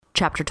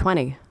Chapter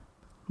 20.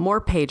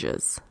 More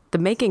Pages. The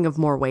Making of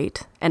More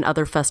Weight and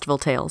Other Festival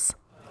Tales.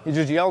 He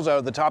just yells out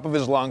at the top of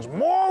his lungs,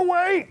 "More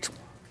weight!"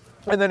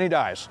 And then he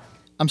dies.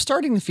 I'm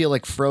starting to feel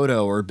like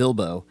Frodo or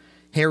Bilbo,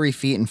 hairy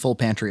feet and full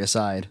pantry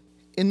aside.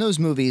 In those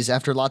movies,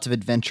 after lots of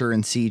adventure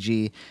and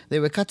CG, they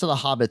would cut to the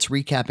hobbits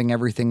recapping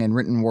everything in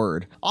written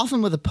word,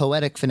 often with a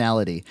poetic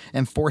finality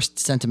and forced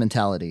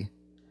sentimentality.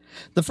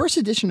 The first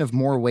edition of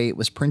More Weight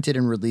was printed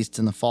and released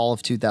in the fall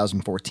of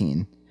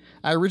 2014.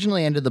 I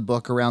originally ended the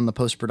book around the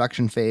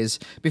post-production phase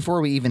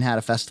before we even had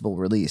a festival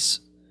release.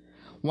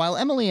 While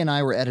Emily and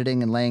I were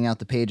editing and laying out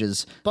the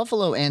pages,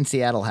 Buffalo and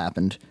Seattle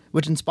happened,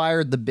 which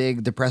inspired the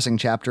big, depressing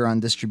chapter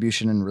on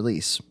distribution and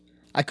release.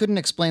 I couldn't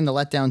explain the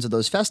letdowns of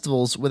those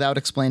festivals without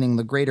explaining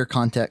the greater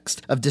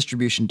context of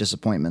distribution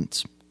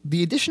disappointments.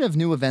 The addition of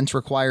new events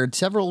required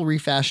several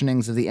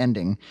refashionings of the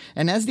ending,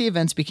 and as the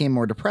events became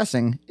more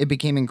depressing, it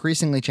became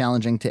increasingly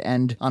challenging to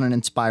end on an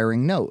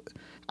inspiring note.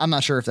 I'm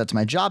not sure if that's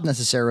my job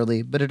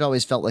necessarily, but it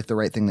always felt like the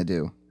right thing to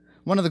do.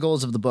 One of the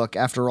goals of the book,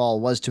 after all,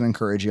 was to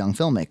encourage young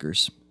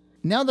filmmakers.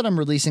 Now that I'm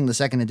releasing the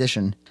second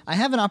edition, I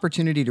have an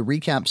opportunity to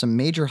recap some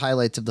major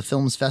highlights of the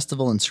film's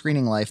festival and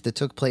screening life that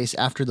took place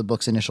after the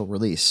book's initial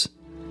release.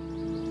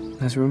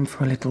 There's room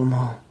for a little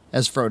more,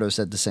 as Frodo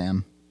said to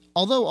Sam.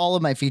 Although all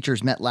of my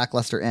features met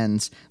lackluster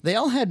ends, they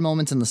all had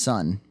moments in the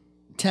sun.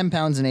 10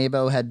 Pounds in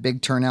Abo had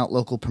big turnout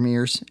local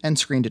premieres and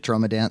screened at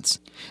Troma Dance,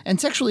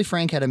 and Sexually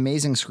Frank had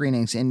amazing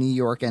screenings in New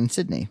York and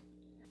Sydney.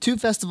 2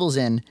 festivals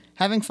in,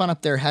 Having Fun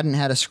Up There hadn't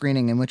had a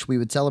screening in which we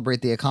would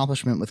celebrate the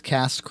accomplishment with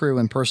cast, crew,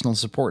 and personal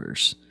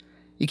supporters.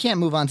 You can't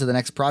move on to the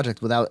next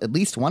project without at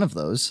least one of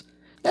those.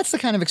 That's the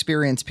kind of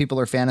experience people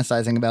are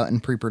fantasizing about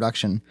in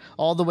pre-production,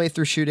 all the way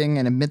through shooting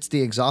and amidst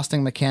the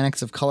exhausting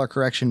mechanics of color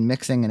correction,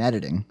 mixing, and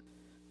editing.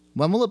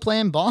 When will it play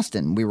in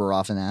Boston, we were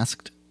often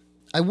asked.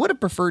 I would have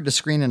preferred to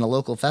screen in a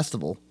local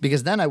festival,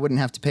 because then I wouldn't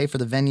have to pay for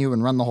the venue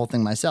and run the whole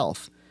thing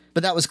myself.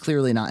 But that was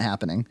clearly not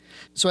happening,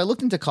 so I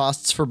looked into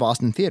costs for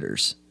Boston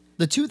theaters.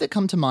 The 2 that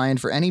come to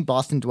mind for any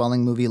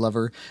Boston-dwelling movie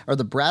lover are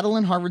the Brattle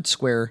in Harvard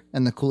Square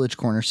and the Coolidge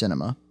Corner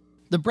Cinema.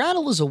 The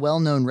Brattle is a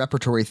well-known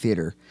repertory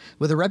theater,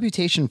 with a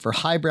reputation for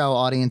highbrow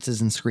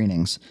audiences and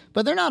screenings,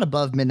 but they're not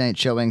above midnight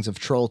showings of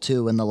Troll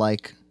 2 and the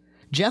like.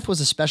 Jeff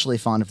was especially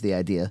fond of the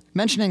idea,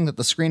 mentioning that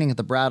the screening at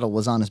the Brattle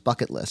was on his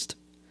bucket list.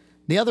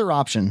 The other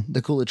option,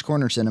 the Coolidge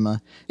Corner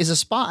Cinema, is a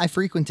spot I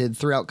frequented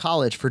throughout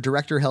college for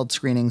director-held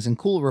screenings and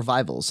cool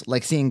revivals,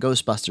 like seeing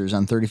Ghostbusters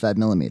on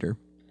 35mm.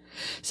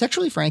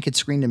 Sexually Frank had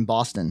screened in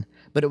Boston,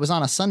 but it was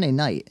on a Sunday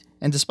night,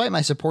 and despite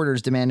my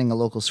supporters demanding a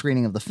local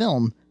screening of the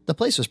film, the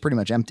place was pretty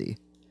much empty.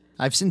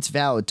 I've since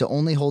vowed to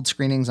only hold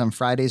screenings on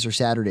Fridays or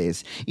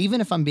Saturdays,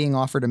 even if I'm being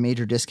offered a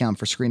major discount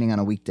for screening on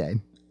a weekday.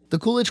 The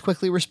Coolidge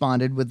quickly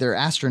responded with their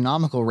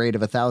astronomical rate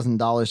of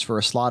 $1,000 for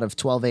a slot of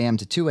 12 a.m.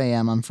 to 2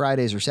 a.m. on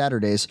Fridays or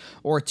Saturdays,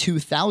 or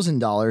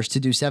 $2,000 to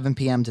do 7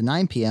 p.m. to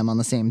 9 p.m. on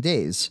the same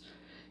days.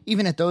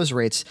 Even at those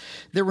rates,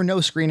 there were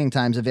no screening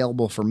times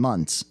available for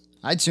months.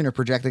 I'd sooner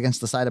project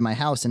against the side of my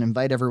house and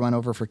invite everyone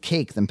over for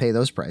cake than pay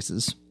those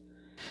prices.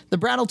 The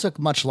Brattle took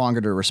much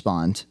longer to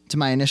respond, to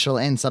my initial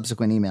and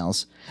subsequent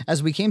emails,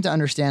 as we came to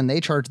understand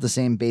they charged the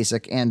same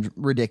basic and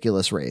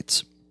ridiculous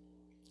rates.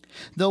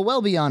 Though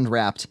well beyond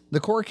wrapped, the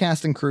core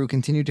cast and crew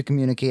continued to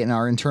communicate in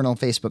our internal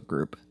Facebook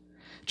group.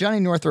 Johnny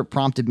Northrup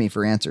prompted me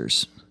for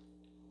answers.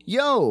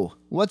 Yo,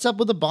 what's up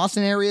with the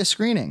Boston area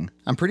screening?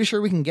 I'm pretty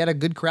sure we can get a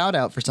good crowd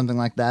out for something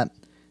like that.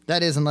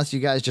 That is, unless you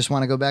guys just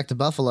want to go back to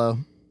Buffalo.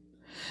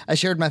 I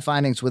shared my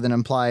findings with an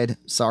implied,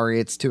 sorry,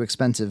 it's too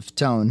expensive,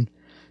 tone.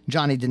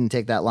 Johnny didn't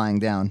take that lying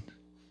down.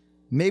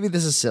 Maybe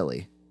this is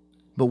silly,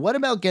 but what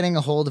about getting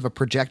a hold of a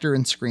projector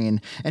and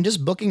screen and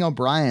just booking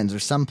O'Brien's or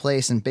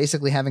someplace and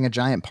basically having a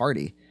giant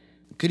party?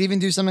 Could even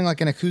do something like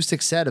an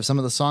acoustic set of some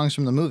of the songs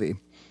from the movie.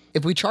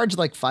 If we charged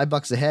like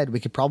 $5 a head, we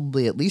could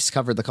probably at least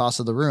cover the cost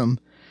of the room,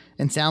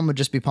 and sound would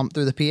just be pumped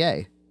through the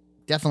PA.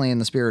 Definitely in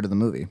the spirit of the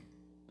movie.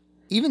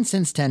 Even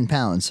since 10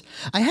 Pounds,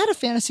 I had a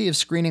fantasy of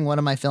screening one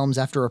of my films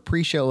after a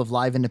pre-show of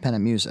live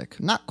independent music.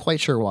 Not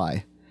quite sure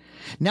why.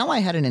 Now I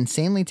had an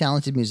insanely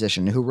talented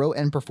musician who wrote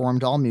and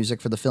performed all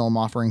music for the film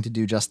offering to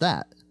do just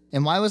that.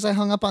 And why was I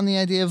hung up on the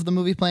idea of the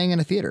movie playing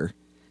in a theater?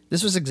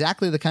 This was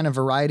exactly the kind of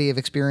variety of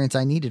experience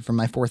I needed from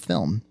my 4th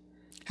film.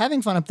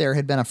 Having Fun Up There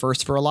had been a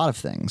first for a lot of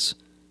things.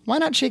 Why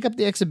not shake up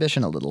the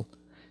exhibition a little?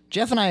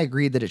 Jeff and I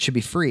agreed that it should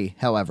be free,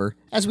 however,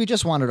 as we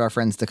just wanted our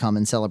friends to come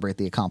and celebrate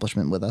the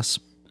accomplishment with us.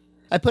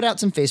 I put out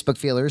some Facebook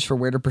feelers for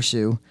where to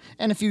pursue,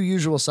 and a few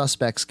usual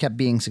suspects kept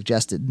being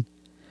suggested.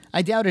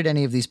 I doubted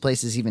any of these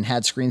places even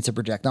had screens to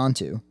project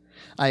onto.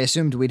 I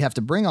assumed we'd have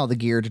to bring all the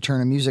gear to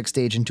turn a music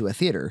stage into a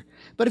theater,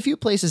 but a few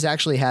places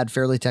actually had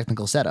fairly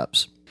technical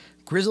setups.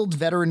 Grizzled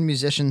veteran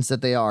musicians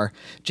that they are,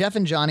 Jeff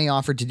and Johnny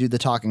offered to do the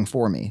talking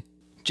for me.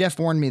 Jeff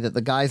warned me that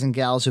the guys and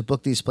gals who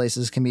book these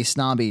places can be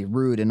snobby,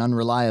 rude, and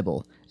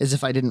unreliable, as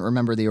if I didn't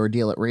remember the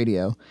ordeal at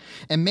radio,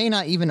 and may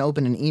not even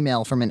open an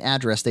email from an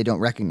address they don't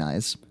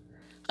recognize.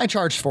 I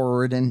charged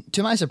forward and,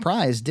 to my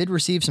surprise, did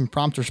receive some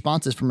prompt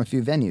responses from a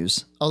few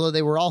venues, although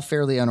they were all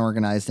fairly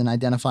unorganized in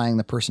identifying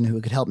the person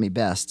who could help me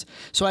best,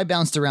 so I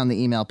bounced around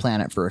the email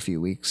planet for a few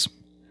weeks.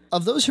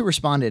 Of those who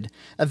responded,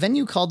 a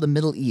venue called the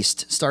Middle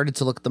East started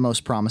to look the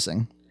most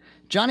promising.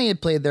 Johnny had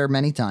played there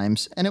many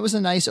times, and it was a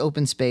nice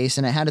open space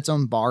and it had its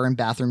own bar and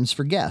bathrooms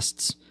for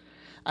guests.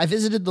 I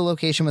visited the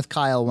location with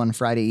Kyle one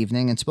Friday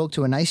evening and spoke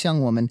to a nice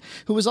young woman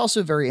who was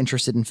also very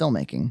interested in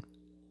filmmaking.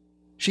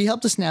 She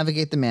helped us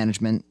navigate the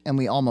management, and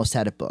we almost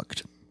had it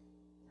booked.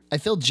 I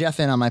filled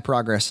Jeff in on my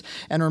progress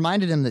and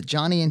reminded him that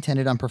Johnny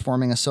intended on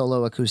performing a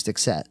solo acoustic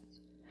set.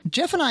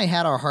 Jeff and I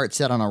had our heart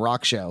set on a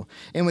rock show,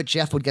 in which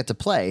Jeff would get to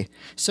play,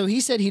 so he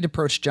said he'd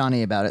approach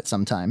Johnny about it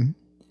sometime.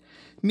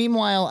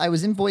 Meanwhile, I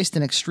was invoiced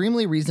an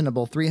extremely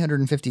reasonable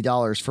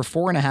 $350 for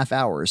 4.5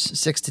 hours,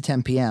 6 to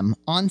 10 p.m.,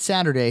 on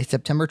Saturday,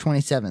 September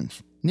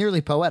 27th.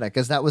 Nearly poetic,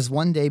 as that was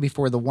one day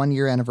before the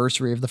 1-year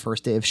anniversary of the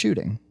first day of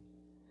shooting.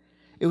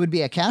 It would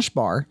be a cash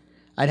bar,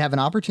 I'd have an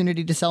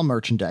opportunity to sell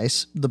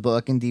merchandise, the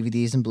book and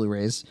DVDs and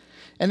Blu-rays,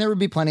 and there would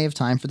be plenty of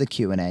time for the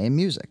Q&A and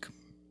music.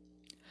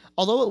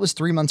 Although it was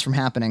 3 months from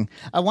happening,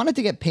 I wanted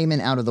to get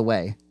payment out of the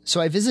way,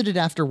 so I visited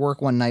after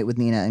work one night with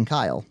Nina and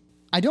Kyle.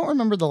 I don't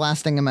remember the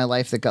last thing in my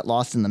life that got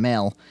lost in the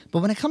mail,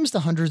 but when it comes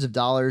to hundreds of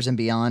dollars and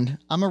beyond,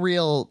 I'm a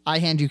real, I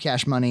hand you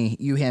cash money,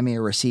 you hand me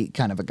a receipt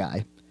kind of a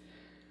guy.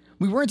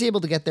 We weren't able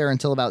to get there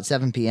until about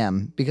 7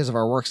 p.m. because of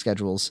our work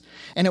schedules,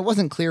 and it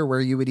wasn't clear where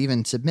you would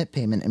even submit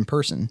payment in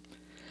person.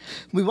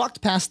 We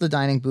walked past the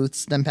dining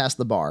booths, then past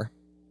the bar.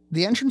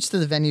 The entrance to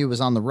the venue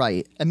was on the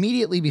right,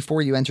 immediately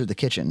before you entered the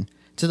kitchen,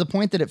 to the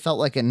point that it felt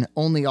like an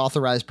only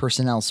authorized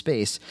personnel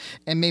space,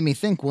 and made me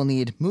think we'll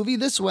need "movie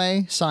this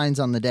way"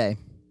 signs on the day.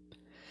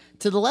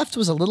 To the left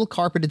was a little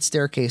carpeted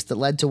staircase that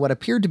led to what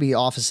appeared to be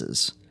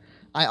offices.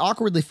 I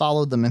awkwardly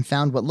followed them and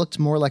found what looked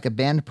more like a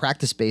band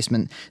practice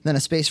basement than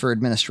a space for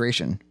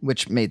administration,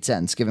 which made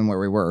sense given where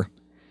we were.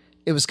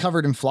 It was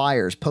covered in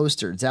flyers,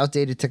 posters,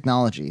 outdated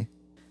technology.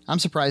 I'm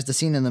surprised the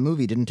scene in the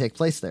movie didn't take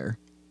place there.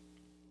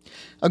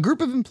 A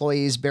group of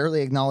employees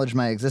barely acknowledged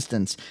my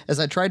existence as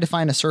I tried to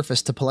find a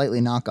surface to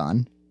politely knock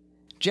on.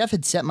 Jeff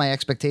had set my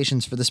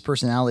expectations for this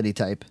personality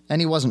type,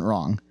 and he wasn't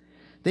wrong.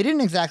 They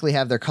didn't exactly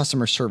have their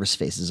customer service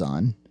faces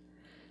on.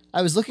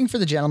 I was looking for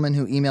the gentleman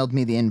who emailed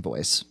me the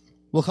invoice.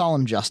 We'll call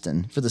him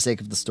Justin, for the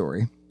sake of the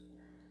story.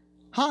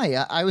 "Hi,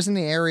 I was in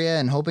the area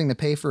and hoping to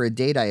pay for a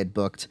date I had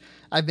booked.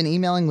 I've been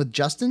emailing with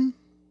Justin?"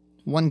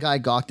 One guy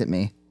gawked at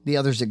me. The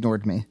others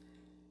ignored me.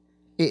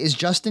 "Is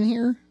Justin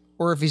here?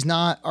 Or if he's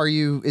not,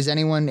 is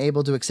anyone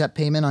able to accept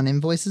payment on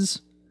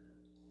invoices?"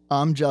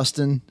 "I'm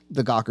Justin,"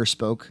 the gawker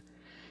spoke.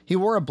 He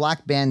wore a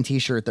black band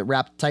t-shirt that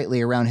wrapped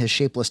tightly around his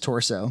shapeless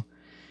torso.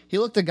 He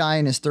looked a guy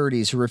in his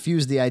 30s who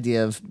refused the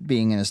idea of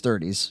being in his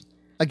 30s.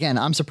 Again,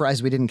 I'm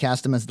surprised we didn't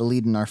cast him as the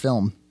lead in our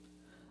film.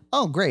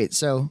 "Oh, great,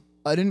 so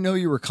I didn't know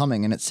you were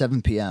coming and it's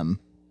 7 p.m.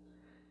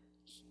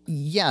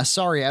 "Yeah,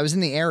 sorry, I was in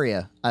the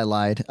area," I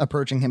lied,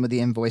 approaching him with the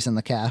invoice and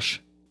the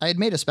cash. I had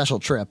made a special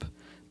trip,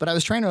 but I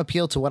was trying to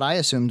appeal to what I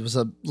assumed was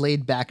a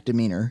laid-back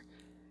demeanor.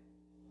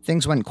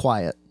 Things went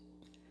quiet.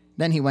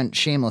 Then he went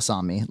shameless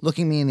on me,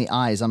 looking me in the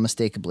eyes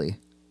unmistakably.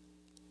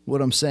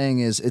 "What I'm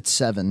saying is, it's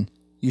 7.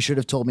 You should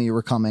have told me you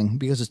were coming,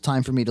 because it's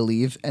time for me to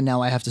leave, and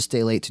now I have to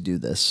stay late to do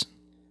this."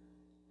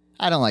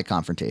 I don't like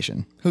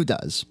confrontation. Who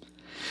does?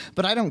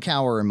 But I don't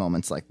cower in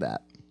moments like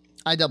that.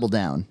 I double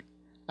down.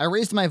 I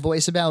raised my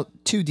voice about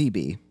 2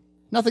 dB.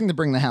 Nothing to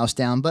bring the house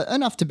down, but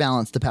enough to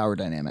balance the power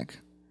dynamic.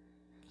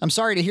 "I'm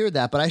sorry to hear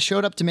that, but I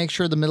showed up to make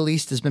sure the Middle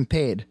East has been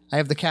paid. I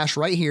have the cash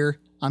right here.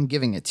 I'm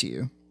giving it to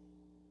you."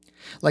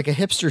 Like a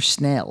hipster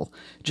snail,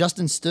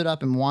 Justin stood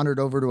up and wandered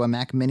over to a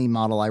Mac Mini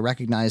model I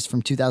recognized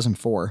from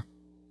 2004.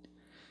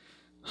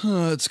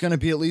 "It's going to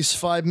be at least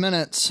 5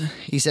 minutes,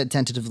 he said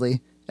tentatively,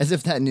 as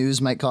if that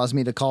news might cause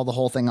me to call the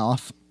whole thing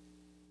off.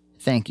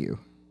 "Thank you."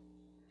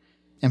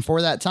 And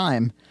for that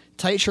time,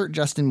 Tight Shirt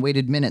Justin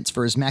waited minutes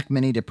for his Mac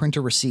Mini to print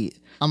a receipt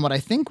on what I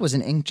think was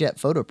an inkjet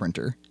photo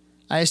printer.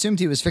 I assumed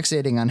he was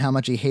fixating on how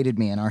much he hated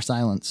me in our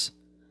silence.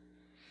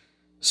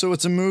 "So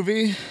it's a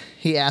movie?"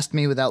 he asked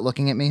me without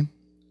looking at me.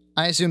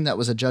 I assumed that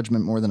was a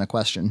judgment more than a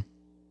question.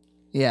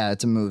 "Yeah,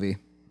 it's a movie."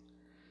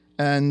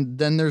 "And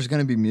then there's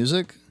going to be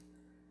music?"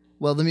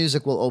 "Well, the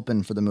music will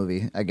open for the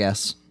movie, I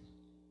guess."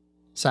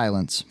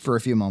 Silence for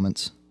a few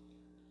moments.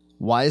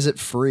 "Why is it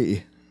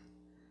free?"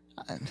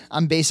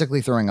 "I'm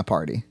basically throwing a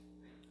party."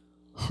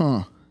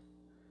 "Huh.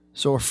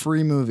 So a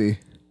free movie.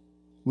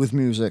 With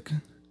music."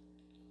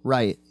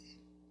 "Right."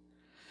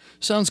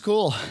 "Sounds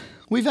cool.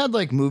 We've had,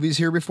 movies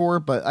here before,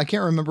 but I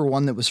can't remember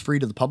one that was free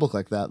to the public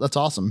like that. That's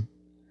awesome."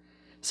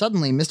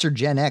 Suddenly, Mr.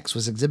 Gen X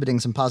was exhibiting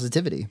some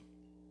positivity.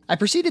 I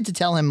proceeded to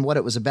tell him what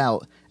it was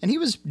about, and he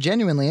was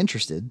genuinely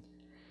interested.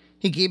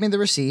 He gave me the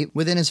receipt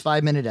within his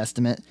 5-minute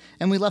estimate,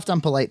 and we left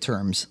on polite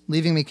terms,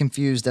 leaving me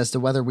confused as to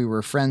whether we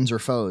were friends or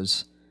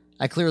foes.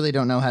 I clearly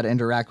don't know how to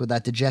interact with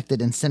that dejected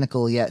and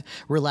cynical yet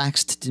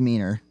relaxed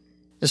demeanor.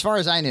 As far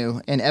as I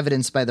knew, and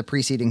evidenced by the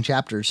preceding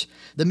chapters,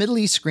 the Middle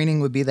East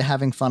screening would be the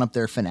having fun up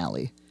there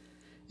finale.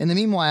 In the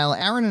meanwhile,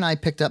 Aaron and I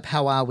picked up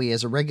Howowie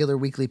as a regular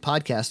weekly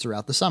podcast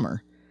throughout the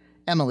summer.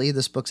 Emily,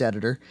 this book's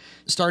editor,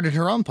 started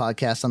her own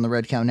podcast on the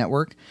Red Cow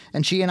Network,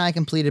 and she and I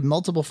completed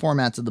multiple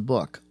formats of the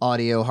book: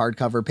 audio,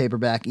 hardcover,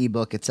 paperback,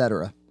 ebook,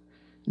 etc.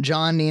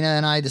 John, Nina,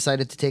 and I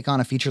decided to take on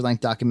a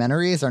feature-length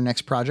documentary as our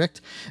next project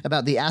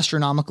about the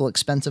astronomical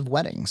expense of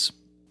weddings.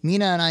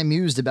 Nina and I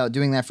mused about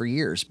doing that for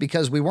years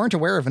because we weren't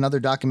aware of another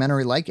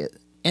documentary like it,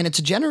 and it's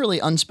a generally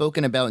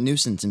unspoken about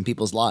nuisance in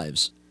people's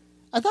lives.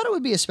 I thought it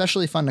would be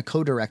especially fun to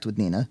co-direct with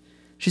Nina.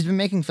 She's been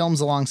making films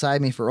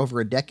alongside me for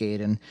over a decade,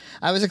 and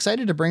I was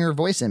excited to bring her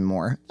voice in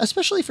more,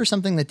 especially for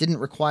something that didn't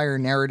require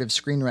narrative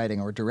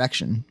screenwriting or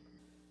direction.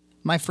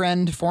 My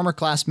friend, former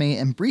classmate,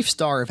 and brief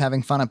star of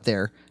Having Fun Up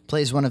There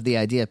plays one of the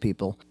idea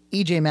people.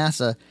 EJ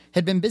Massa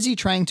had been busy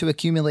trying to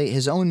accumulate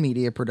his own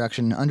media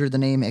production under the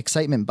name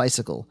Excitement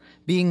Bicycle,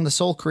 being the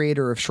sole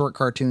creator of short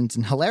cartoons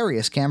and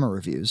hilarious camera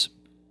reviews.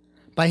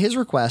 By his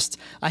request,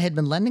 I had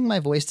been lending my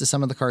voice to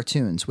some of the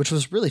cartoons, which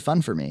was really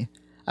fun for me.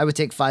 I would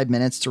take 5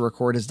 minutes to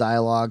record his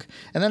dialogue,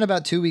 and then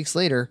about 2 weeks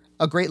later,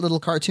 a great little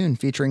cartoon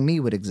featuring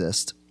me would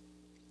exist.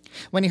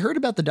 When he heard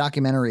about the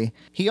documentary,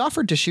 he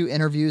offered to shoot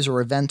interviews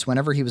or events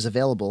whenever he was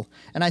available,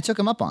 and I took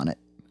him up on it.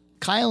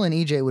 Kyle and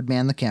EJ would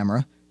man the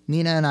camera,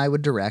 Nina and I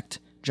would direct,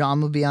 John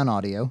would be on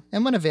audio,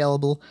 and when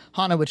available,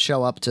 Hannah would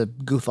show up to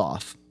goof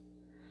off.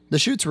 The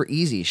shoots were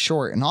easy,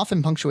 short, and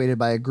often punctuated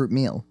by a group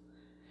meal.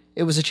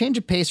 It was a change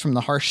of pace from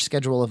the harsh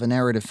schedule of a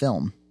narrative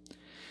film.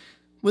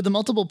 With the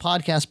multiple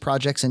podcast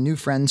projects and new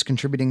friends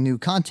contributing new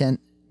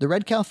content, the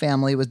Red Cow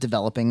family was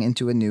developing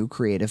into a new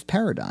creative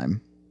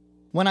paradigm.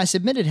 When I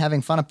submitted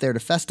Having Fun Up There to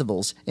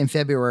festivals in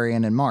February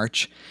and in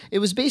March, it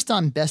was based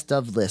on best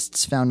of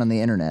lists found on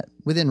the internet.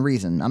 Within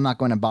reason, I'm not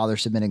going to bother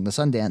submitting the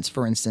Sundance,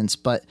 for instance,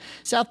 but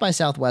South by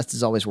Southwest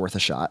is always worth a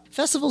shot.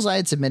 Festivals I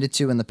had submitted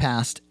to in the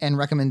past, and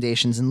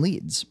recommendations and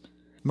leads.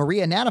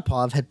 Maria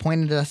Natapov had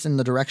pointed us in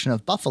the direction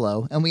of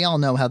Buffalo, and we all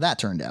know how that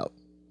turned out.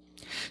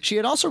 She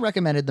had also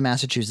recommended the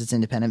Massachusetts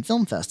Independent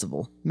Film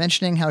Festival,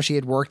 mentioning how she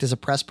had worked as a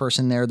press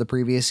person there the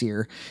previous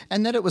year,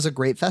 and that it was a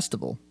great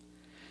festival.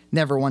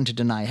 Never one to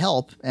deny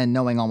help, and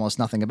knowing almost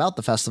nothing about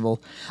the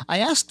festival, I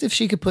asked if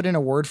she could put in a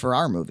word for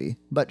our movie,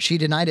 but she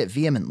denied it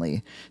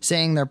vehemently,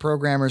 saying their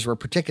programmers were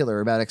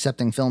particular about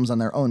accepting films on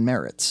their own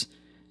merits.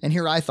 And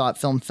here I thought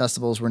film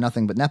festivals were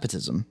nothing but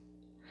nepotism.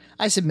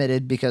 I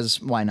submitted because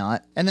why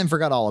not, and then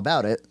forgot all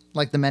about it,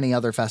 like the many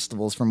other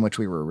festivals from which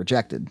we were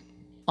rejected.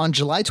 On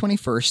July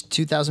 21st,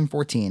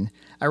 2014,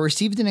 I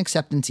received an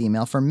acceptance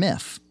email from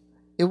MIFF.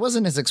 It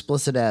wasn't as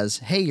explicit as,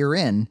 "Hey, you're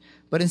in,"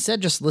 but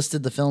instead just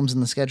listed the films in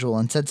the schedule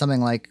and said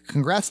something like,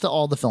 "Congrats to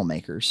all the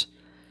filmmakers."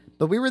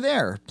 But we were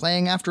there,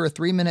 playing after a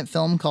 3-minute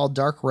film called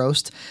Dark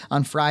Roast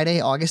on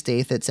Friday, August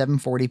 8th at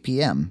 7:40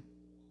 p.m.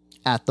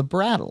 at the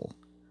Brattle.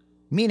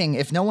 Meaning,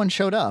 if no one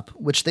showed up,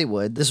 which they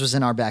would, this was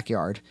in our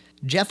backyard,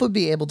 Jeff would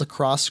be able to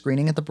cross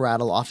screening at the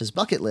Brattle off his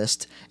bucket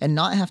list and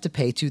not have to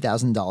pay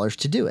 $2,000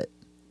 to do it.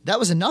 That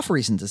was enough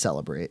reason to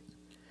celebrate.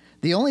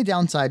 The only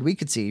downside we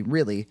could see,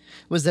 really,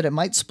 was that it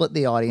might split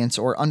the audience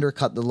or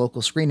undercut the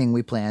local screening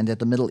we planned at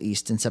the Middle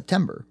East in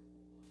September.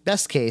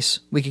 Best case,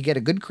 we could get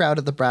a good crowd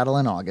at the Brattle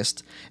in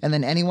August, and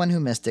then anyone who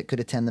missed it could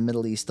attend the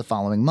Middle East the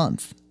following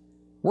month.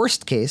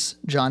 Worst case,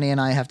 Johnny and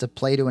I have to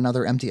play to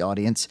another empty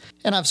audience,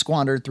 and I've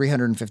squandered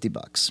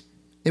 $350.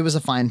 It was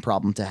a fine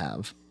problem to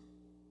have.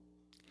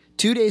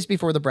 2 days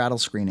before the Brattle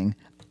screening,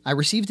 I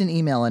received an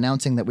email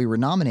announcing that we were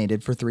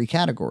nominated for 3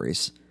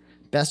 categories.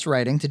 Best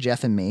Writing to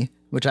Jeff and me,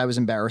 which I was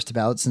embarrassed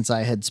about since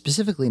I had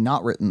specifically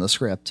not written the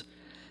script,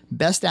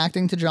 Best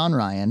Acting to John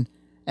Ryan,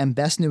 and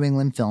Best New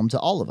England Film to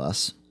all of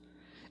us.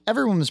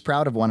 Everyone was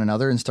proud of one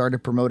another and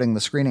started promoting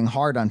the screening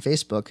hard on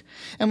Facebook,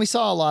 and we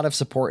saw a lot of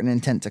support and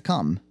intent to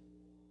come.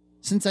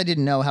 Since I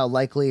didn't know how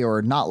likely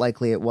or not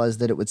likely it was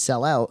that it would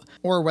sell out,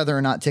 or whether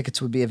or not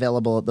tickets would be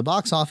available at the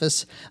box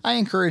office, I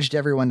encouraged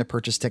everyone to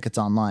purchase tickets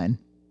online.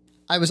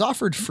 I was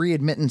offered free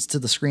admittance to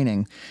the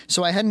screening,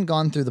 so I hadn't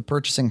gone through the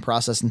purchasing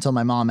process until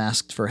my mom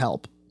asked for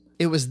help.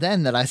 It was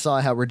then that I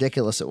saw how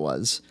ridiculous it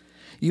was.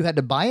 You had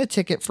to buy a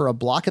ticket for a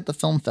block at the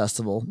film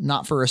festival,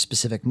 not for a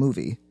specific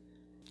movie.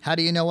 How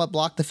do you know what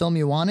block the film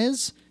you want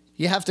is?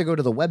 You have to go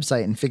to the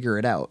website and figure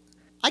it out.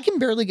 I can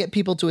barely get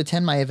people to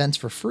attend my events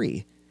for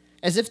free.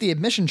 As if the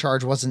admission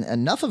charge wasn't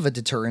enough of a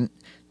deterrent,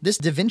 this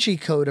Da Vinci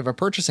Code of a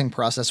purchasing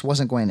process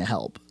wasn't going to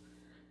help.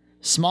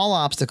 Small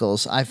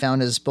obstacles, I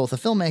found as both a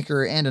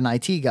filmmaker and an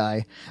IT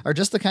guy, are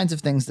just the kinds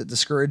of things that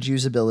discourage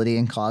usability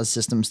and cause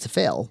systems to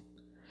fail.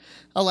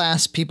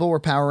 Alas, people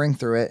were powering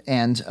through it,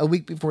 and a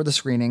week before the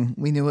screening,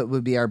 we knew it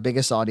would be our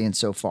biggest audience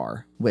so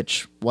far,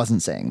 which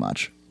wasn't saying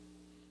much.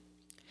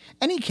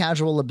 Any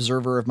casual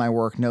observer of my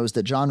work knows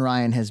that John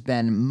Ryan has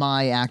been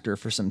my actor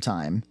for some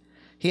time.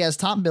 He has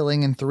top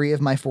billing in 3 of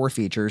my 4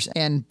 features,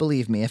 and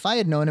believe me, if I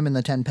had known him in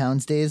the 10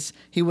 Pounds days,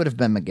 he would have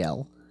been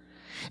Miguel.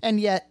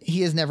 And yet,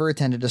 he has never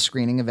attended a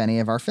screening of any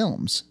of our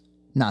films.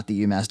 Not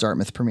the UMass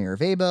Dartmouth premiere of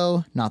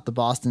ABO, not the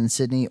Boston,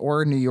 Sydney,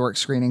 or New York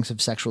screenings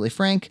of Sexually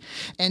Frank,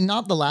 and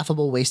not the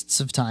laughable wastes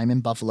of time in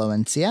Buffalo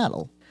and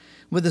Seattle.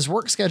 With his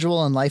work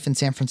schedule and life in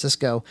San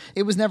Francisco,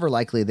 it was never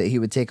likely that he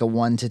would take a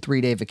 1 to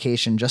 3 day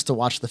vacation just to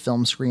watch the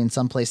film screen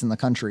someplace in the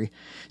country,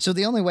 so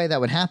the only way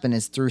that would happen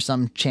is through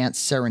some chance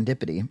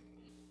serendipity.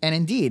 And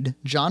indeed,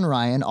 John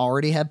Ryan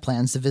already had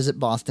plans to visit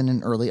Boston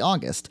in early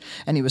August,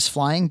 and he was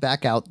flying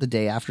back out the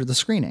day after the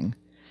screening.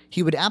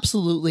 He would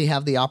absolutely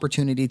have the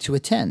opportunity to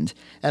attend,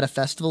 at a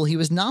festival he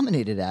was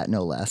nominated at,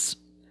 no less.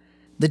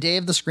 The day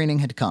of the screening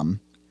had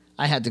come.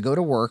 I had to go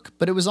to work,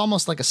 but it was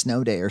almost like a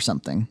snow day or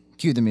something.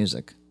 Cue the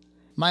music.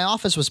 My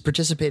office was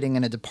participating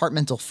in a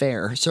departmental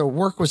fair, so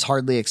work was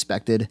hardly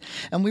expected,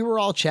 and we were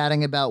all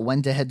chatting about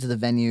when to head to the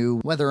venue,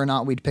 whether or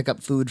not we'd pick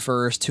up food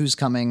first, who's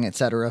coming,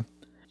 etc.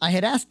 I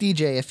had asked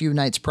DJ a few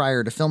nights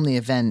prior to film the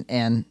event,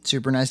 and,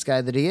 super nice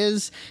guy that he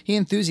is, he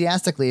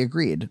enthusiastically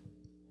agreed.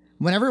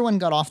 When everyone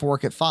got off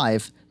work at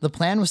 5, the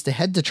plan was to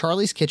head to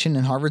Charlie's Kitchen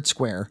in Harvard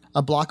Square,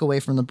 a block away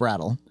from the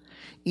Brattle.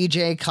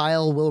 EJ,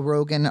 Kyle, Will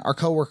Rogan, our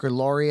coworker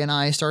Laurie, and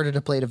I started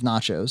a plate of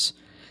nachos.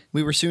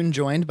 We were soon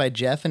joined by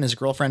Jeff and his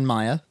girlfriend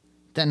Maya.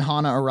 Then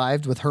Hannah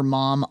arrived with her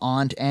mom,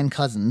 aunt, and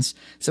cousins,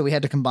 so we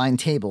had to combine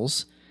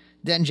tables.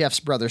 Then Jeff's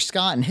brother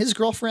Scott and his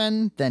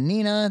girlfriend, then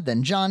Nina,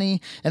 then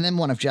Johnny, and then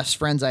one of Jeff's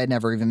friends I had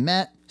never even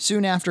met.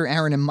 Soon after,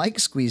 Aaron and Mike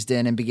squeezed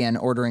in and began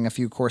ordering a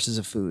few courses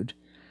of food.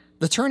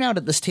 The turnout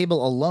at this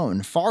table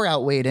alone far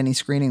outweighed any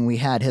screening we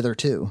had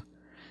hitherto.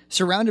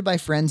 Surrounded by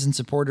friends and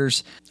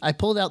supporters, I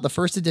pulled out the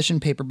first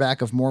edition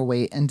paperback of More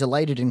Weight and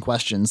delighted in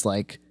questions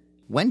like,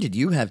 "When did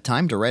you have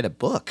time to write a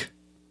book?"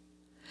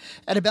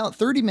 At about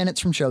 30 minutes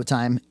from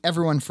showtime,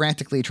 everyone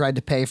frantically tried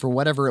to pay for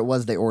whatever it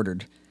was they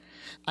ordered.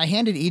 I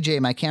handed EJ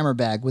my camera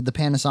bag with the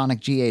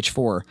Panasonic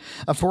GH4,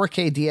 a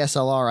 4K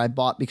DSLR I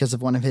bought because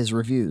of one of his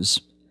reviews.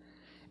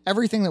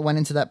 Everything that went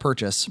into that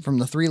purchase, from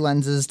the 3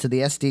 lenses to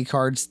the SD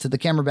cards to the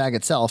camera bag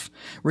itself,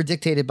 were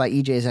dictated by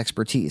EJ's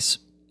expertise.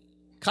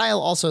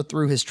 Kyle also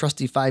threw his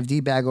trusty 5D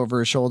bag over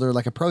his shoulder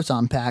like a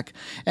proton pack,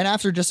 and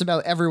after just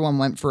about everyone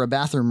went for a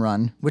bathroom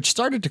run, which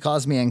started to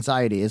cause me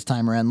anxiety as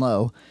time ran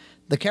low,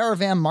 the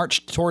caravan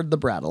marched toward the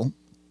Brattle.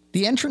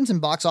 The entrance and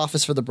box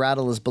office for the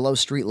Brattle is below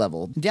street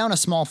level, down a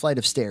small flight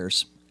of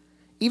stairs.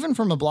 Even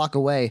from a block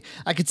away,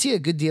 I could see a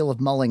good deal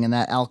of mulling in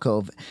that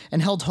alcove,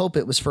 and held hope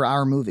it was for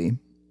our movie.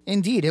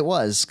 Indeed, it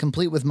was,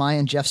 complete with Maya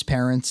and Jeff's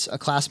parents, a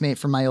classmate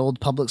from my old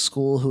public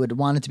school who had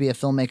wanted to be a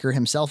filmmaker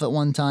himself at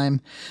one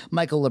time,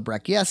 Michael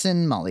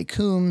Lebrecht-Yessen, Molly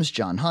Coombs,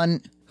 John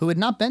Hunt, who had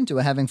not been to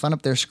a Having Fun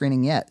Up There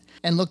screening yet,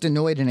 and looked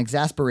annoyed and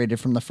exasperated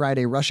from the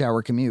Friday rush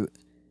hour commute,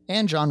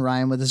 and John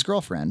Ryan with his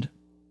girlfriend.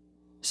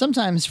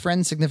 Sometimes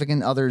friends'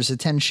 significant others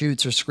attend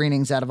shoots or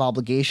screenings out of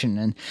obligation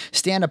and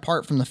stand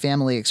apart from the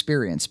family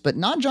experience, but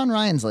not John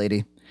Ryan's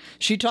lady.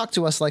 She talked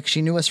to us like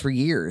she knew us for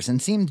years and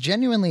seemed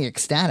genuinely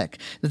ecstatic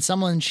that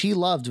someone she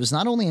loved was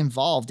not only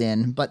involved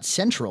in, but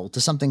central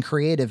to something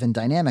creative and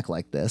dynamic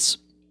like this.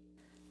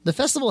 The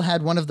festival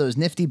had one of those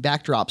nifty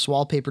backdrops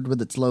wallpapered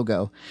with its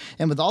logo,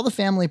 and with all the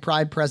family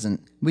pride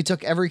present, we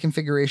took every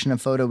configuration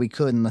of photo we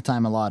could in the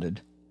time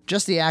allotted.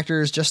 Just the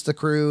actors, just the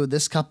crew,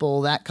 this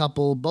couple, that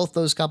couple, both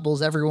those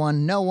couples,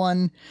 everyone, no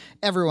one.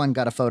 Everyone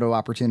got a photo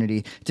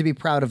opportunity to be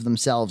proud of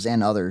themselves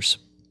and others.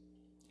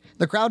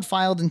 The crowd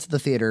filed into the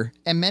theater,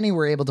 and many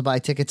were able to buy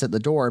tickets at the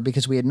door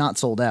because we had not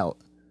sold out.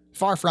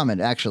 Far from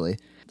it, actually.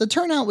 The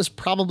turnout was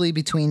probably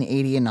between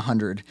 80 and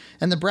 100,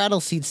 and the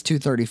Brattle seats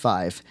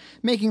 235,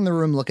 making the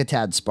room look a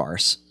tad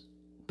sparse.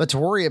 But to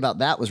worry about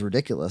that was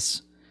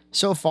ridiculous.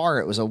 So far,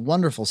 it was a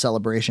wonderful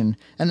celebration,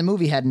 and the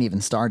movie hadn't even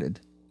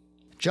started.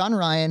 John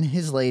Ryan,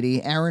 his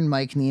lady, Aaron,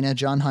 Mike, Nina,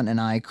 John Hunt, and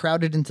I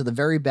crowded into the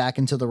very back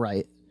and to the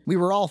right. We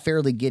were all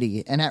fairly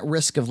giddy, and at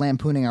risk of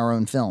lampooning our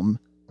own film.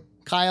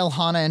 Kyle,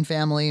 Hannah and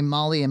family,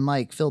 Molly and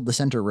Mike filled the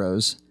center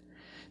rows.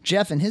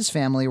 Jeff and his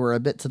family were a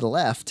bit to the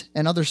left,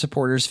 and other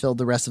supporters filled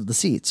the rest of the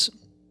seats.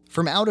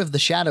 From out of the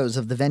shadows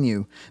of the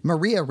venue,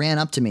 Maria ran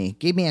up to me,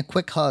 gave me a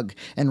quick hug,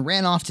 and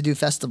ran off to do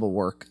festival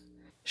work.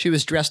 She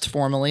was dressed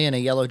formally in a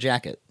yellow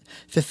jacket,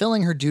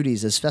 fulfilling her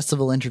duties as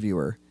festival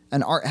interviewer,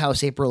 an art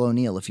house April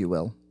O'Neil, if you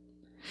will.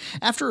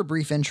 After a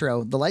brief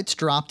intro, the lights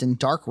dropped and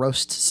Dark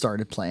Roast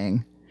started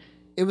playing.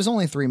 It was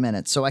only 3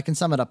 minutes, so I can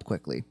sum it up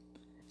quickly.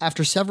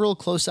 After several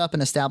close-up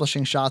and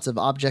establishing shots of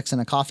objects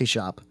in a coffee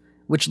shop,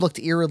 which looked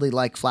eerily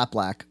like Flat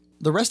Black,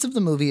 the rest of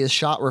the movie is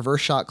shot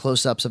reverse shot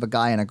close-ups of a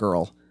guy and a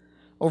girl.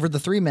 Over the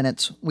 3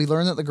 minutes, we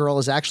learn that the girl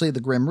is actually the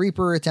Grim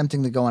Reaper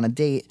attempting to go on a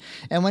date,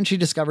 and when she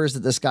discovers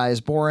that this guy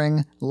is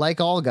boring, like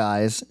all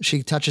guys,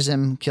 she touches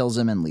him, kills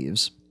him, and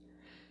leaves.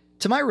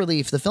 To my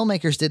relief, the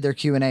filmmakers did their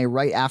Q&A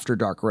right after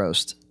Dark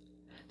Roast.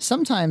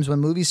 Sometimes when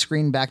movies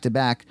screen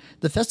back-to-back,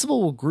 the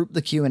festival will group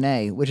the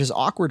Q&A, which is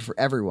awkward for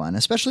everyone,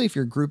 especially if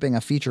you're grouping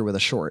a feature with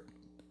a short.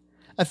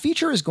 A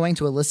feature is going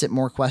to elicit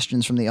more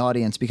questions from the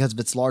audience because of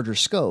its larger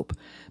scope,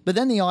 but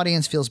then the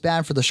audience feels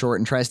bad for the short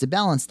and tries to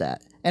balance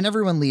that, and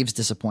everyone leaves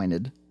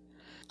disappointed.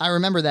 I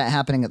remember that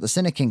happening at the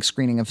CineKink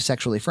screening of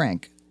Sexually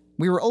Frank.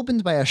 We were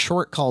opened by a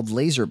short called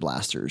Laser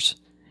Blasters.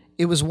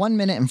 It was 1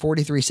 minute and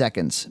 43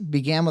 seconds,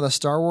 began with a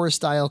Star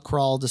Wars-style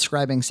crawl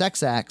describing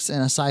sex acts in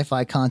a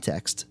sci-fi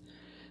context.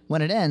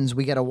 When it ends,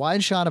 we get a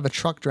wide shot of a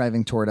truck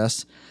driving toward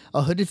us.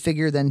 A hooded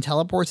figure then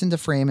teleports into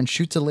frame and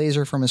shoots a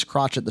laser from his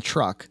crotch at the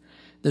truck.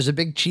 There's a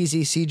big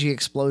cheesy CG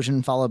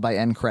explosion followed by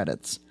end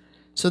credits.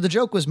 So the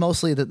joke was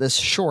mostly that this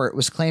short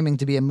was claiming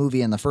to be a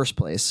movie in the first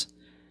place.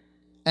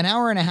 An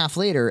hour and a half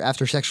later,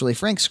 after Sexually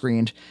Frank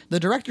screened, the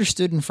director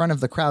stood in front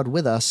of the crowd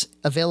with us,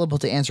 available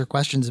to answer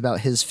questions about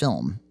his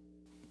film.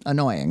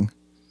 Annoying.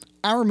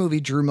 Our movie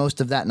drew most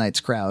of that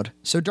night's crowd,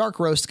 so Dark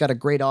Roast got a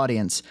great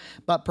audience,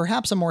 but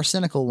perhaps a more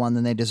cynical one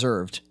than they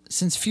deserved,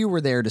 since few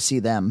were there to see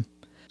them.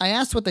 I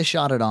asked what they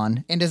shot it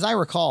on, and as I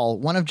recall,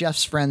 one of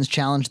Jeff's friends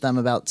challenged them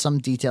about some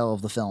detail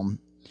of the film.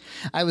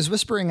 I was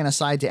whispering an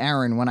aside to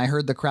Aaron when I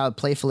heard the crowd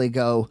playfully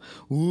go,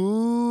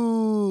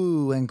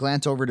 "Ooh," and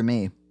glance over to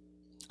me.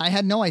 I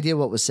had no idea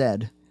what was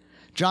said.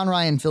 John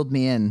Ryan filled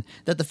me in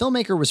that the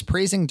filmmaker was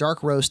praising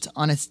Dark Roast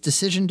on its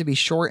decision to be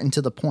short and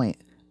to the point,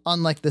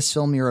 unlike this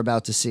film you're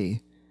about to see.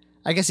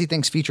 I guess he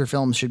thinks feature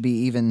films should be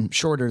even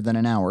shorter than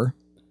an hour.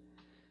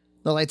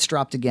 The lights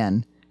dropped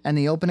again, and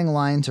the opening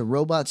line to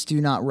Robots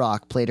Do Not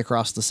Rock played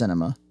across the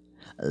cinema.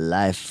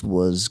 Life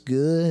was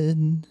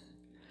good.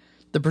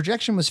 The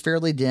projection was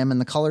fairly dim and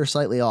the color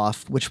slightly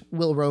off, which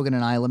Will Rogan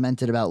and I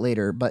lamented about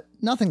later, but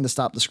nothing to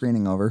stop the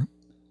screening over.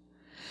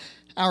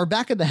 Our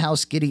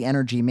back-of-the-house giddy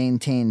energy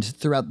maintained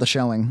throughout the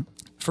showing.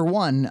 For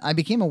one, I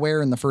became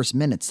aware in the first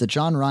minutes that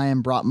John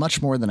Ryan brought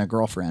much more than a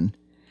girlfriend.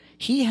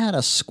 He had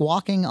a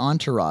squawking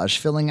entourage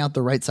filling out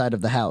the right side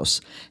of the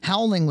house,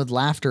 howling with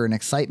laughter and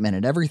excitement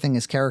at everything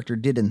his character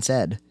did and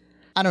said.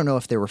 I don't know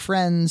if they were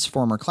friends,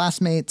 former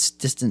classmates,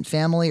 distant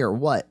family, or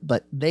what,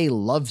 but they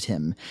loved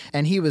him,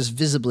 and he was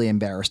visibly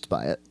embarrassed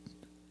by it.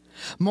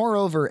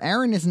 Moreover,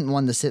 Aaron isn't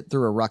one to sit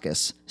through a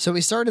ruckus, so he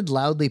started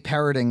loudly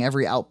parroting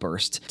every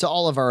outburst, to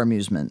all of our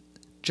amusement.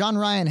 John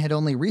Ryan had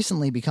only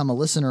recently become a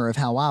listener of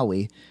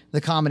Hawaii,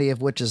 the comedy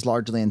of which is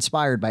largely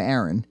inspired by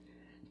Aaron.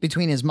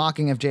 Between his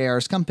mocking of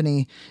JR's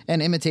company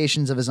and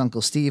imitations of his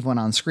Uncle Steve when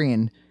on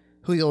screen,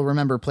 who you'll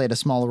remember played a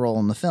small role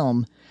in the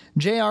film,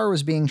 JR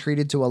was being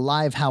treated to a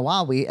live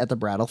Hawaii at the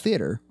Brattle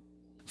Theater.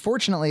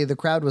 Fortunately, the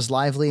crowd was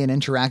lively and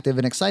interactive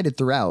and excited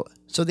throughout,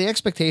 so the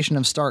expectation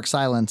of stark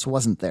silence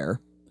wasn't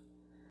there.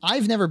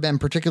 I've never been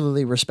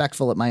particularly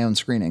respectful at my own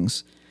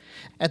screenings.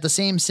 At the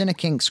same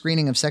Cinekink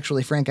screening of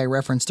Sexually Frank I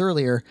referenced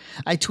earlier,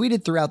 I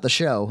tweeted throughout the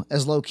show,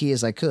 as low-key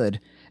as I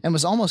could, and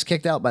was almost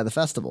kicked out by the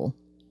festival.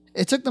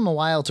 It took them a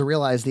while to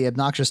realize the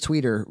obnoxious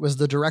tweeter was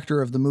the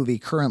director of the movie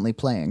currently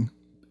playing.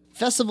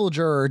 Festival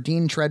juror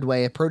Dean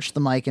Treadway approached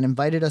the mic and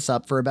invited us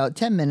up for about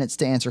 10 minutes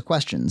to answer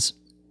questions.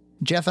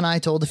 Jeff and I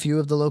told a few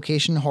of the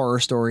location horror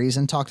stories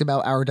and talked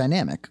about our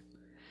dynamic.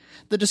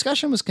 The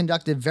discussion was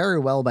conducted very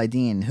well by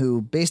Dean,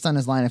 who, based on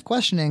his line of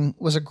questioning,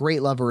 was a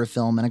great lover of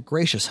film and a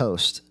gracious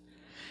host.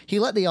 He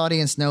let the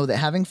audience know that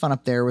having fun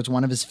up there was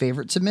one of his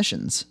favorite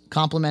submissions,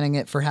 complimenting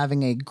it for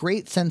having a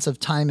great sense of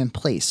time and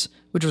place,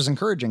 which was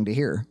encouraging to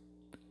hear.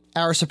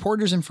 Our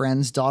supporters and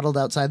friends dawdled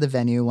outside the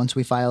venue once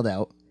we filed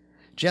out.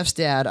 Jeff's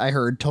dad, I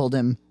heard, told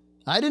him,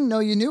 "I didn't know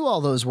you knew all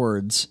those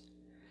words."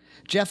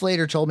 Jeff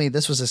later told me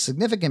this was a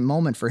significant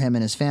moment for him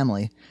and his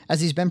family,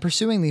 as he's been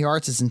pursuing the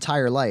arts his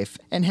entire life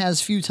and has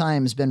few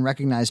times been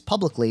recognized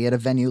publicly at a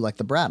venue like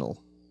the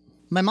Brattle.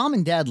 My mom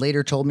and dad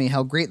later told me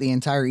how great the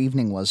entire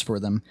evening was for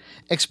them,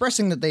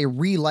 expressing that they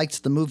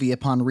re-liked the movie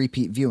upon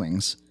repeat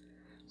viewings.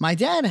 My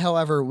dad,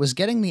 however, was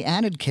getting the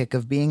added kick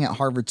of being at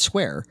Harvard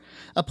Square,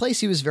 a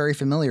place he was very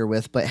familiar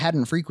with but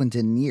hadn't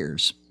frequented in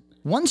years.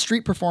 One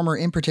street performer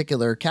in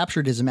particular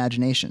captured his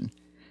imagination.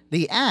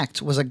 The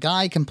act was a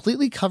guy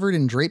completely covered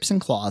in drapes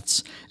and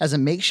cloths as a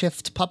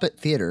makeshift puppet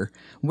theater,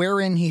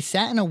 wherein he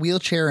sat in a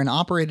wheelchair and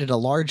operated a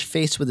large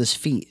face with his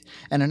feet,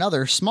 and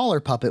another,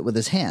 smaller puppet with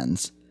his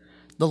hands.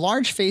 The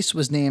large face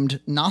was named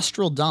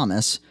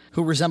Nostradamus,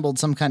 who resembled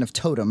some kind of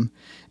totem,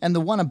 and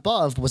the one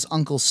above was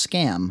Uncle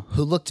Scam,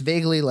 who looked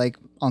vaguely like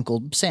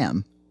Uncle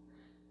Sam.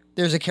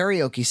 There's a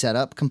karaoke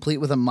setup, complete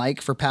with a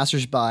mic for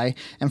passersby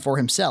and for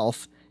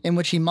himself, in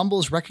which he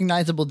mumbles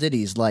recognizable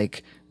ditties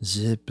like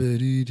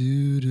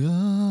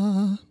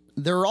zippity-doo-dah.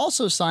 There are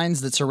also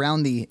signs that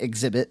surround the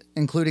exhibit,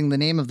 including the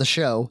name of the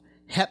show,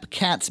 Hep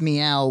Cats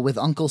Meow with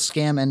Uncle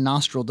Scam and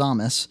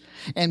Nostradamus,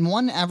 and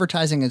one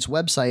advertising its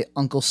website,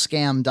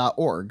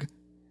 UncleScam.org.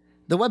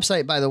 The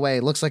website, by the way,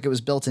 looks like it was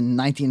built in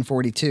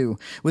 1942,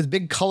 with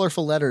big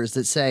colorful letters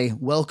that say,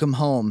 "Welcome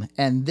home,"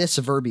 and this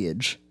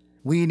verbiage: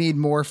 "We need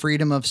more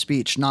freedom of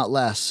speech, not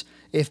less.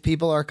 If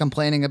people are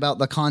complaining about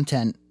the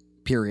content,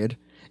 period,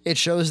 it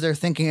shows they're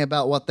thinking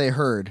about what they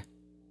heard.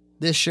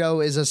 This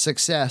show is a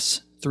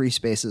success, 3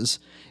 spaces,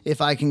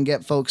 if I can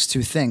get folks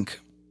to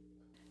think."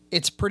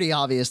 It's pretty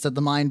obvious that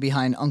the mind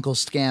behind Uncle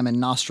Scam and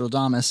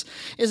Nostradamus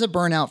is a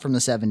burnout from the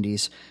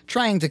 70s,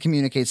 trying to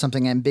communicate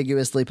something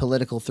ambiguously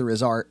political through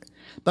his art.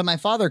 But my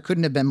father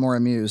couldn't have been more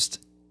amused.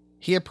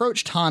 He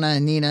approached Hannah,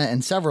 Nina,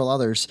 and several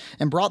others,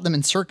 and brought them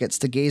in circuits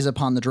to gaze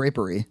upon the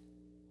drapery.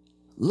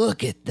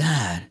 "Look at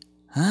that,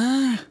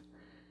 huh?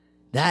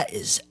 That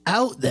is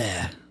out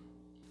there.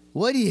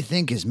 What do you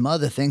think his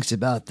mother thinks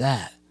about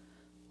that?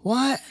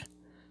 What?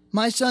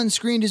 My son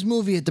screened his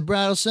movie at the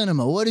Brattle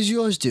Cinema. What does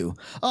yours do?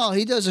 Oh,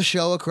 he does a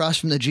show across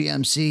from the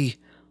GMC.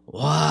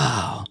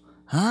 Wow.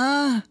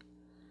 Huh?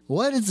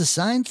 What does the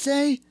sign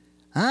say?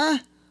 Huh?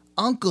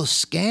 Uncle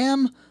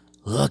Scam?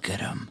 Look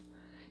at him.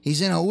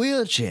 He's in a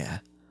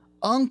wheelchair.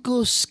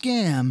 Uncle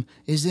Scam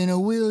is in a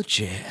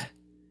wheelchair.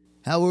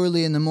 How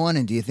early in the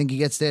morning do you think he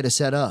gets there to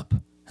set up?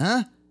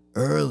 Huh?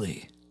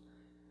 Early.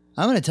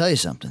 I'm going to tell you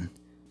something.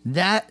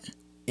 That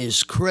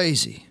is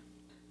crazy.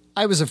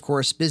 I was, of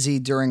course, busy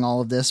during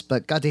all of this,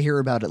 but got to hear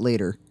about it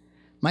later.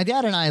 My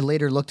dad and I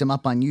later looked him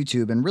up on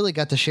YouTube and really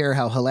got to share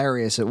how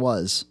hilarious it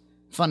was.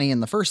 Funny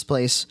in the first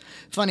place,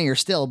 funnier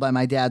still by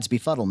my dad's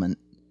befuddlement.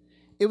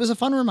 It was a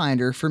fun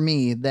reminder for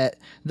me that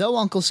though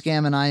Uncle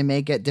Scam and I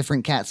may get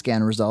different CAT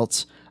scan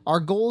results, our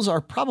goals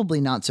are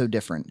probably not so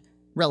different,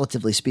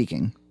 relatively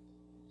speaking.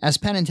 As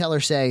Penn and Teller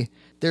say,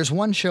 there's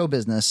one show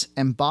business,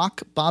 and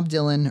Bach, Bob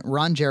Dylan,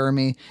 Ron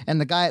Jeremy, and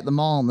the guy at the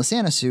mall in the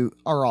Santa suit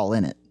are all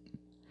in it.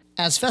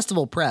 As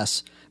festival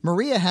press,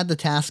 Maria had the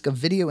task of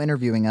video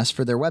interviewing us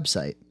for their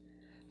website.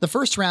 The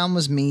first round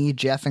was me,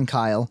 Jeff, and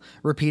Kyle,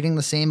 repeating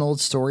the same old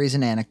stories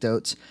and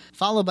anecdotes,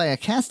 followed by a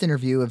cast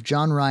interview of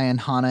John Ryan,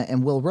 Hannah,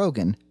 and Will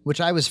Rogan, which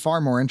I was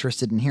far more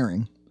interested in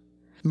hearing.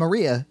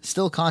 Maria,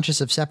 still conscious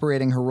of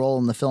separating her role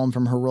in the film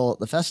from her role at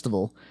the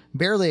festival,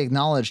 barely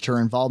acknowledged her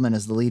involvement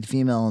as the lead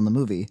female in the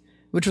movie,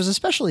 which was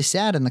especially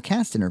sad in the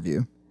cast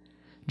interview.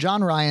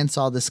 John Ryan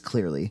saw this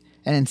clearly,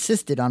 and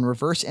insisted on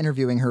reverse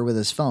interviewing her with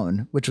his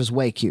phone, which was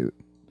way cute.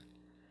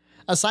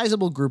 A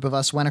sizable group of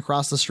us went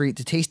across the street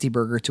to Tasty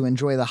Burger to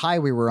enjoy the high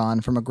we were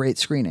on from a great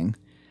screening.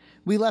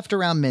 We left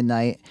around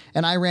midnight,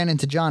 and I ran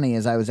into Johnny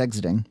as I was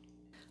exiting.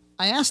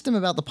 I asked him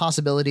about the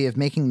possibility of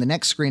making the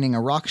next screening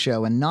a rock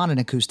show and not an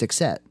acoustic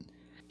set.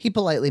 He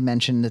politely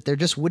mentioned that there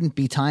just wouldn't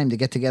be time to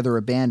get together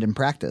a band and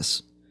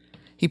practice.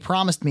 He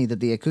promised me that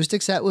the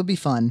acoustic set would be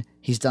fun,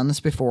 he's done this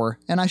before,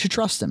 and I should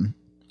trust him.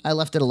 I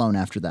left it alone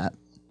after that.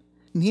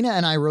 Nina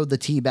and I rode the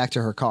T back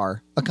to her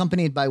car,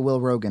 accompanied by Will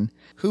Rogan,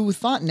 who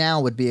thought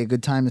now would be a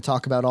good time to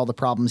talk about all the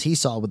problems he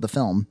saw with the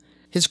film.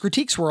 His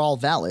critiques were all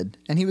valid,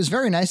 and he was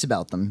very nice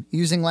about them,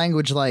 using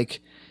language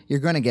like, "You're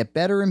going to get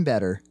better and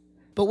better."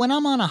 But when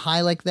I'm on a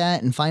high like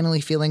that and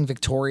finally feeling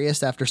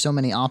victorious after so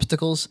many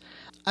obstacles,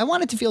 I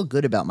wanted to feel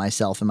good about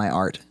myself and my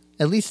art,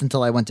 at least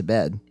until I went to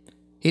bed.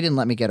 He didn't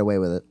let me get away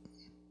with it.